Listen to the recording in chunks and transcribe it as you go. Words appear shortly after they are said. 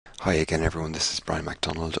Hi again everyone, this is Brian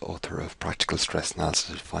MacDonald, author of Practical Stress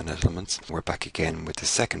Analysis of Finite Elements. We're back again with the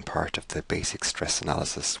second part of the Basic Stress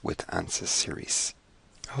Analysis with Ansys series.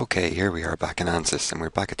 Okay, here we are back in Ansys, and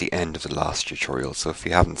we're back at the end of the last tutorial, so if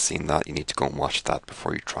you haven't seen that, you need to go and watch that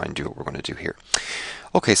before you try and do what we're going to do here.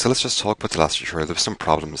 Okay, so let's just talk about the last tutorial. There were some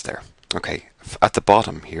problems there. Okay, at the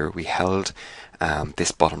bottom here, we held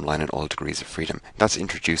this bottom line in all degrees of freedom. That's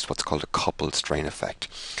introduced what's called a coupled strain effect.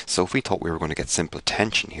 So if we thought we were going to get simple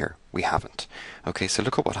tension here, we haven't. Okay, so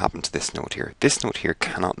look at what happened to this node here. This node here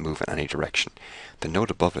cannot move in any direction. The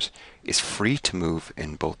node above it is free to move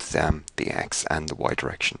in both the x and the y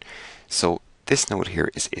direction. So this node here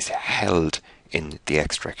is held in the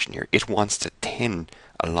x direction here. It wants to thin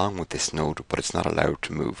along with this node, but it's not allowed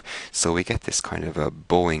to move. So we get this kind of a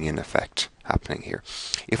bowing in effect happening here.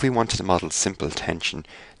 If we wanted to model simple tension,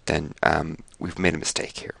 then we've made a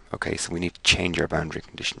mistake here. Okay, so we need to change our boundary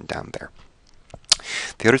condition down there.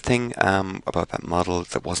 The other thing about that model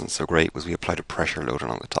that wasn't so great was we applied a pressure load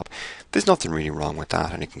along the top. There's nothing really wrong with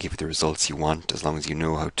that, and it can give you the results you want as long as you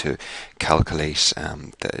know how to calculate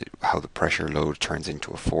how the pressure load turns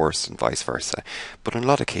into a force and vice versa. But in a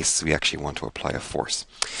lot of cases we actually want to apply a force.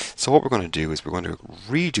 So what we're going to do is we're going to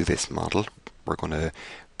redo this model. We're going to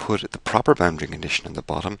put the proper boundary condition in the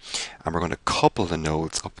bottom, and we're going to couple the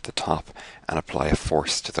nodes up at the top and apply a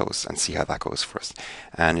force to those and see how that goes for us.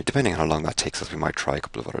 And depending on how long that takes us, we might try a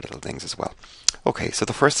couple of other little things as well. Okay, so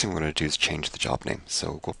the first thing we're going to do is change the job name.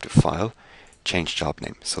 So go up to File, Change Job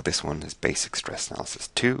Name. So this one is Basic Stress Analysis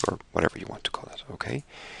 2, or whatever you want to call it. Okay.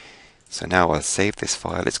 So now I'll save this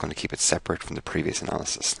file. It's going to keep it separate from the previous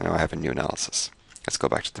analysis. Now I have a new analysis. Let's go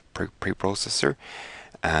back to the preprocessor.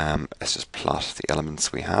 Let's just plot the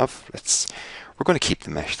elements we have. We're going to keep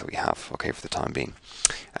the mesh that we have, okay, for the time being.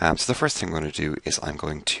 So the first thing I'm going to do is I'm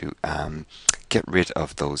going to get rid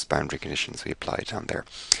of those boundary conditions we applied down there.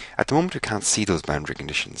 At the moment we can't see those boundary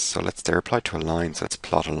conditions, so they're applied to a line, so let's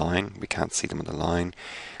plot a line. We can't see them on the line.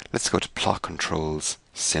 Let's go to Plot Controls,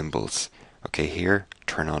 Symbols. Okay, here,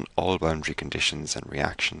 turn on all boundary conditions and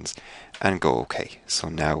reactions, and go OK. So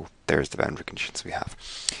now there's the boundary conditions we have.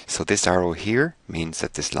 So this arrow here means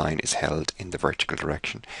that this line is held in the vertical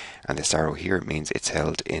direction, and this arrow here means it's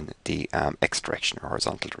held in the x direction or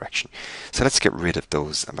horizontal direction. So let's get rid of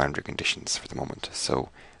those boundary conditions for the moment. So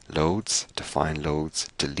loads, define loads,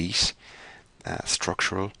 delete,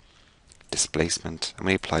 structural, displacement, and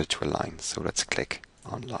we applied it to a line. So let's click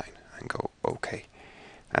on line and go OK.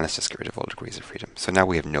 And let's just get rid of all degrees of freedom. So now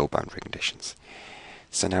we have no boundary conditions.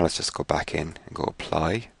 So now let's just go back in and go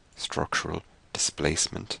Apply, Structural,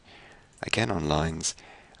 Displacement, again on lines,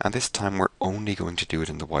 and this time we're only going to do it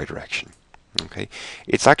in the y direction. Okay,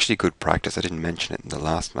 it's actually good practice. I didn't mention it in the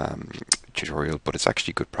last tutorial, but it's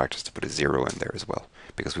actually good practice to put a 0 in there as well,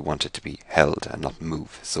 because we want it to be held and not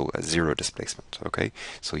move. So a 0 displacement. Okay,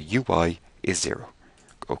 so UI is 0.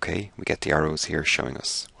 Okay, we get the arrows here showing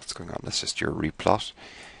us what's going on. Let's just do a replot.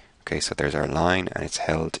 Okay, so there's our line, and it's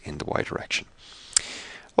held in the y direction.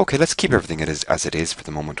 Okay, let's keep everything as it is for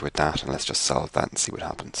the moment with that, and let's just solve that and see what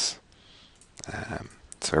happens.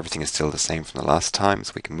 So everything is still the same from the last time,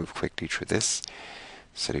 so we can move quickly through this.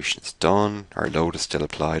 Solution is done. Our load is still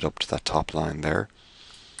applied up to that top line there.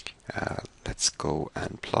 Let's go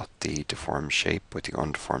and plot the deformed shape with the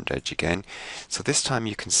undeformed edge again. So this time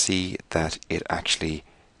you can see that it actually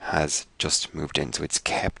has just moved in. So it's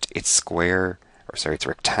kept its square, or sorry, its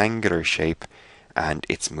rectangular shape, and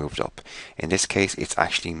it's moved up. In this case, it's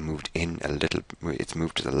actually moved in a little, it's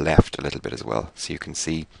moved to the left a little bit as well. So you can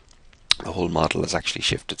see the whole model has actually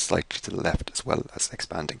shifted slightly to the left as well as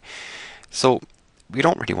expanding. So we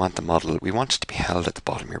don't really want the model, we want it to be held at the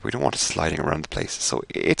bottom here. We don't want it sliding around the place. So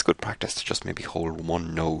it's good practice to just maybe hold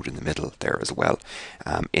one node in the middle there as well,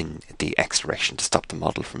 in the x direction, to stop the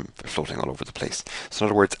model from floating all over the place. So in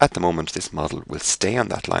other words, at the moment this model will stay on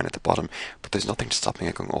that line at the bottom, but there's nothing stopping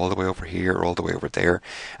it going all the way over here or all the way over there.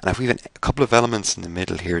 And if we have a couple of elements in the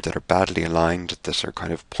middle here that are badly aligned, that are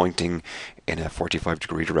kind of pointing in a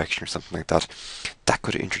 45-degree direction or something like that, that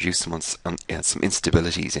could introduce some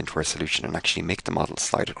instabilities into our solution and actually make the model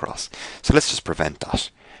slide across. So let's just prevent that.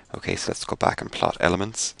 Okay, so let's go back and plot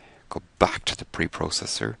elements, go back to the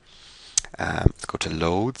preprocessor, let's go to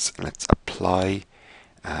loads, and let's apply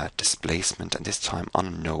displacement, and this time on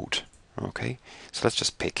a node. Okay, so let's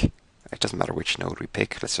just pick, it doesn't matter which node we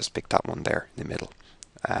pick, let's just pick that one there in the middle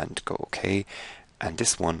and go OK. And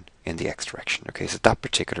this one in the x direction. Okay, so that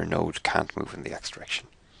particular node can't move in the x direction.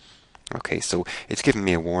 Okay, so it's giving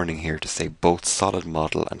me a warning here to say both solid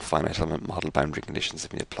model and finite element model boundary conditions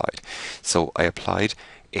have been applied. So I applied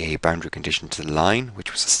a boundary condition to the line,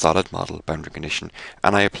 which was a solid model boundary condition,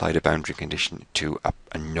 and I applied a boundary condition to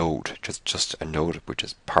a node, just a node which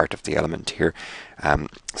is part of the element here. So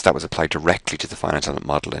that was applied directly to the finite element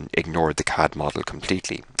model and ignored the CAD model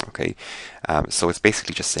completely. Okay, so it's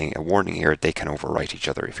basically just saying a warning here, they can overwrite each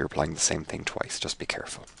other if you're applying the same thing twice. Just be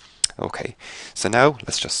careful. Okay, so now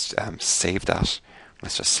let's just save that.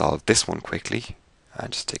 Let's just solve this one quickly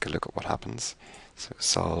and just take a look at what happens. So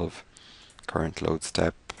solve current load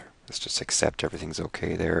step. Let's just accept everything's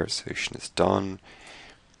okay there. Solution is done.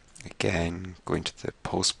 Again, go into the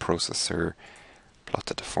post processor, plot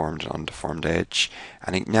the deformed and undeformed edge,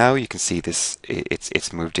 and now you can see this.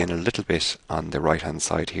 It's moved in a little bit on the right hand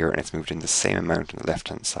side here, and it's moved in the same amount on the left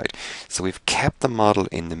hand side. So we've kept the model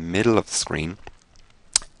in the middle of the screen,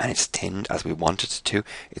 and it's thinned as we want it to.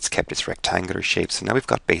 It's kept its rectangular shape, so now we've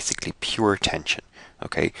got basically pure tension.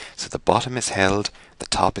 Okay, so the bottom is held, the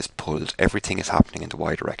top is pulled, everything is happening in the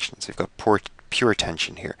y direction. So we've got pure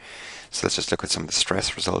tension here. So let's just look at some of the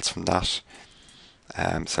stress results from that.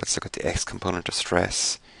 So let's look at the x component of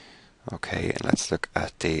stress. Okay, and let's look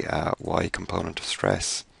at the y component of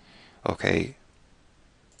stress. Okay.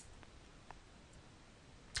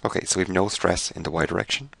 Okay, so we have no stress in the y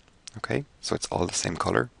direction. Okay, so it's all the same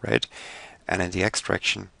color, red. And in the x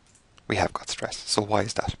direction, we have got stress. So why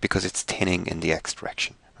is that? Because it's thinning in the x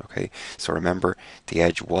direction. Okay, so remember, the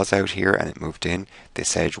edge was out here and it moved in.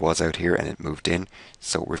 This edge was out here and it moved in.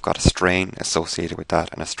 So we've got a strain associated with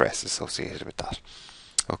that and a stress associated with that.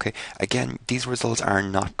 Okay, again, these results are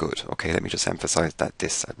not good. Okay, let me just emphasize that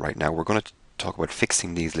this right now. We're going to talk about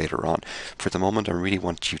fixing these later on. For the moment, I really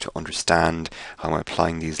want you to understand how I'm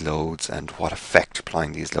applying these loads and what effect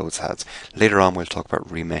applying these loads has. Later on, we'll talk about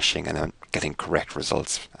remeshing and getting correct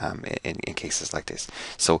results in cases like this.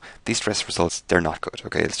 So these stress results, they're not good.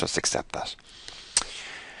 Okay, let's just accept that.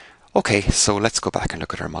 Okay, so let's go back and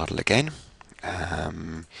look at our model again.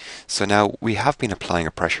 So now we have been applying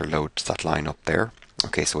a pressure load to that line up there.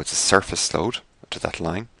 Okay, so it's a surface load to that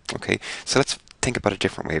line. Okay, so let's think about a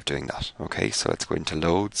different way of doing that. Okay, so let's go into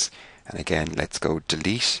loads, and again, let's go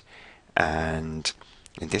delete, and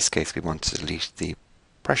in this case, we want to delete the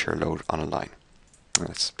pressure load on a line.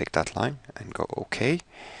 Let's pick that line and go OK.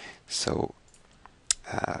 So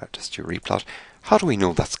just do replot. How do we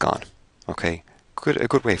know that's gone? Okay, a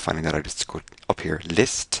good way of finding that out is to go up here,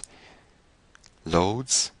 list,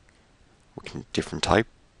 loads, different type,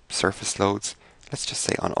 surface loads. Let's just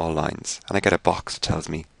say on all lines, and I get a box that tells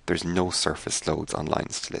me there's no surface loads on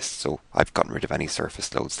lines to list, so I've gotten rid of any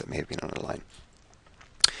surface loads that may have been on a line.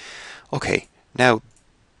 Okay, now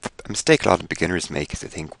a mistake a lot of beginners make is they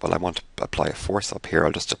think, well, I want to apply a force up here,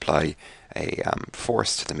 I'll just apply a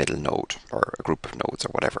force to the middle node or a group of nodes or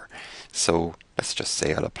whatever. So let's just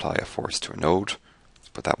say I'll apply a force to a node. Let's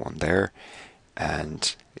put that one there,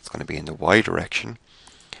 and it's going to be in the y direction,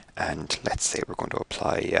 and let's say we're going to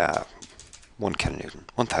apply 1 kilonewton,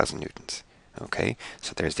 1000 newtons. Okay,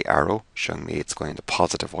 so there's the arrow showing me it's going in the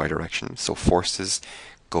positive y direction. So forces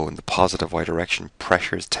go in the positive y direction.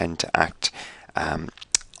 Pressures tend to act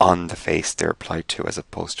on the face they're applied to as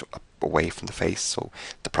opposed to away from the face. So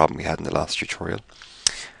the problem we had in the last tutorial.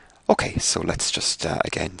 Okay, so let's just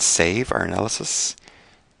again save our analysis.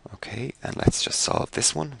 Okay, and let's just solve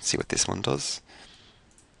this one, see what this one does.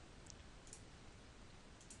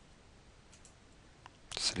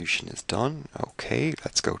 Solution is done. Okay,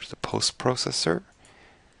 let's go to the post processor,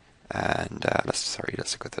 and let's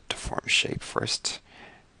look at the deformed shape first.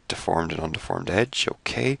 Deformed and undeformed edge.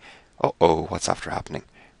 Okay. Oh, what's after happening?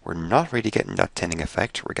 We're not really getting that thinning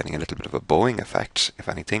effect. We're getting a little bit of a bowing effect, if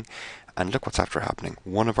anything. And look what's after happening.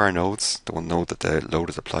 One of our nodes, the one node that the load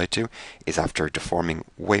is applied to, is after deforming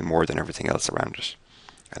way more than everything else around it.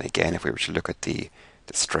 And again, if we were to look at the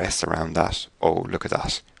stress around that, oh, look at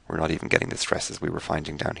that. We're not even getting the stresses we were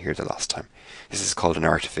finding down here the last time. This is called an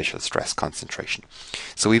artificial stress concentration.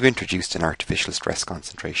 So we've introduced an artificial stress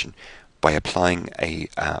concentration by applying a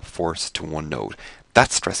force to one node.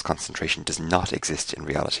 That stress concentration does not exist in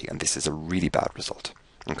reality, and this is a really bad result.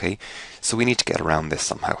 Okay, so we need to get around this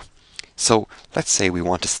somehow. So let's say we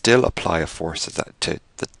want to still apply a force to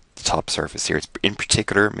the top surface here. In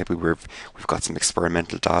particular, maybe we've got some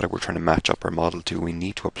experimental data we're trying to match up our model to. We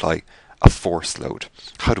need to apply a force load.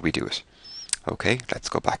 How do we do it? Okay, let's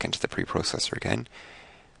go back into the preprocessor again.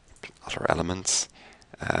 Plot our elements.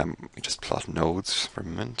 We just plot nodes for a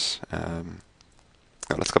moment.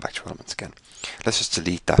 No, let's go back to elements again. Let's just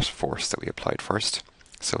delete that force that we applied first.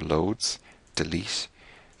 So loads, delete,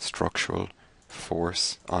 structural,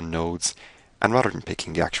 force on nodes, And rather than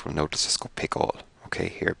picking the actual node, let's just go pick all, okay,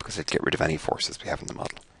 here, because it'll get rid of any forces we have in the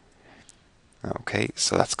model. Okay,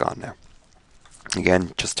 so that's gone now.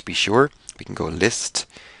 Again, just to be sure, we can go list,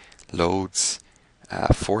 loads,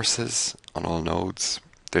 forces on all nodes.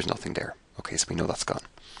 There's nothing there. Okay, so we know that's gone.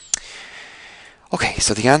 Okay,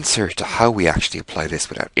 so the answer to how we actually apply this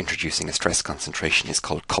without introducing a stress concentration is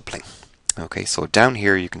called coupling. Okay, so down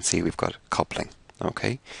here you can see we've got coupling.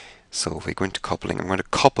 Okay, so if we go into coupling, I'm going to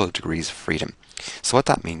couple degrees of freedom. So what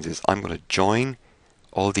that means is I'm going to join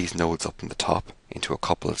all these nodes up in the top into a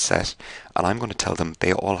coupled set, and I'm going to tell them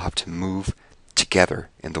they all have to move together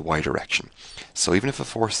in the y direction. So even if a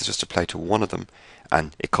force is just applied to one of them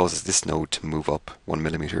and it causes this node to move up 1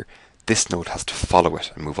 millimeter, this node has to follow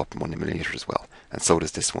it and move up 1 millimeter as well, and so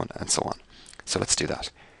does this one, and so on. So let's do that.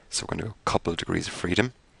 So we're going to couple degrees of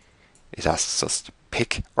freedom. It asks us to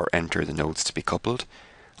pick or enter the nodes to be coupled.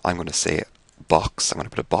 I'm going to say box. I'm going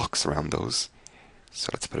to put a box around those. So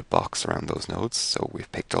let's put a box around those nodes. So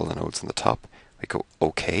we've picked all the nodes on the top. We go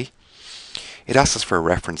OK. It asks us for a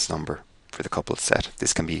reference number for the coupled set.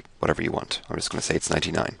 This can be whatever you want. I'm just going to say it's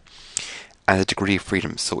 99. And a degree of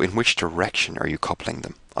freedom. So in which direction are you coupling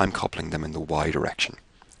them? I'm coupling them in the y direction.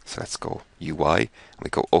 So let's go UY, and we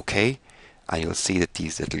go OK, and you'll see that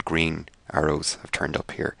these little green arrows have turned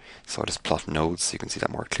up here. So I'll just plot nodes so you can see that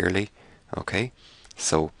more clearly. Okay,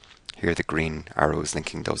 so here are the green arrows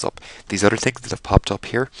linking those up. These other things that have popped up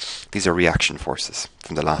here, these are reaction forces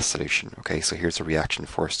from the last solution. Okay, so here's a reaction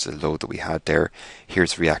force to the load that we had there.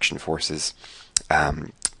 Here's reaction forces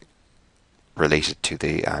related to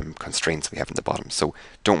the constraints we have in the bottom. So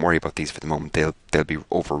don't worry about these for the moment. They'll be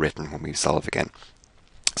overwritten when we solve again.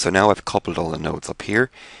 So now I've coupled all the nodes up here.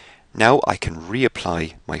 Now I can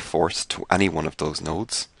reapply my force to any one of those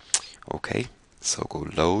nodes. Okay, so go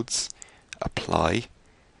loads, apply,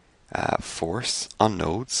 force on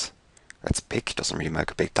nodes. Let's pick, doesn't really matter, we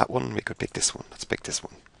could pick that one, we could pick this one, let's pick this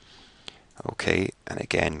one. Okay, and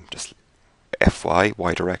again, just Fy,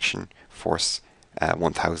 y direction, force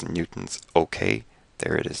 1000 newtons. Okay,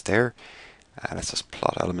 there it is there. Let's just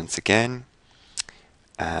plot elements again.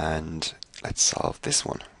 And let's solve this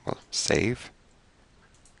one. Well, save,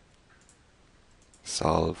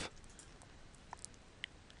 solve,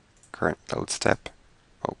 current load step.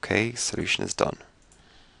 Okay, solution is done.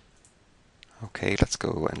 Okay, let's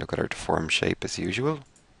go and look at our deformed shape as usual.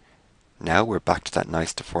 Now we're back to that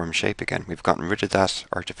nice deformed shape again. We've gotten rid of that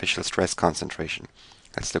artificial stress concentration.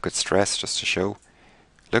 Let's look at stress just to show.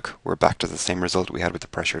 Look, we're back to the same result we had with the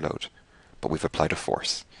pressure load, but we've applied a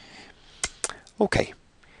force. Okay,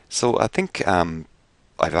 so I think I've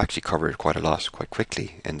actually covered quite a lot quite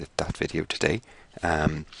quickly in that video today.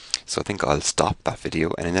 So I think I'll stop that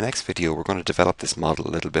video, and in the next video we're going to develop this model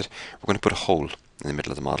a little bit. We're going to put a hole in the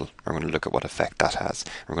middle of the model. We're going to look at what effect that has.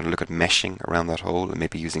 We're going to look at meshing around that hole and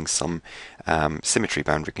maybe using some symmetry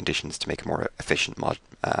boundary conditions to make a more efficient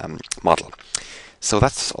model. So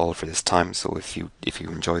that's all for this time. So if you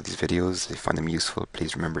enjoy these videos, if you find them useful,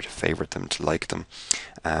 please remember to favorite them, to like them,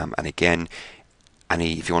 and again,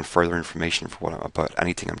 if you want further information about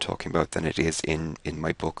anything I'm talking about, then it is in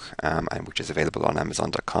my book, and which is available on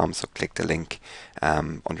Amazon.com. So click the link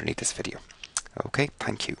underneath this video. Okay,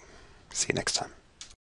 thank you. See you next time.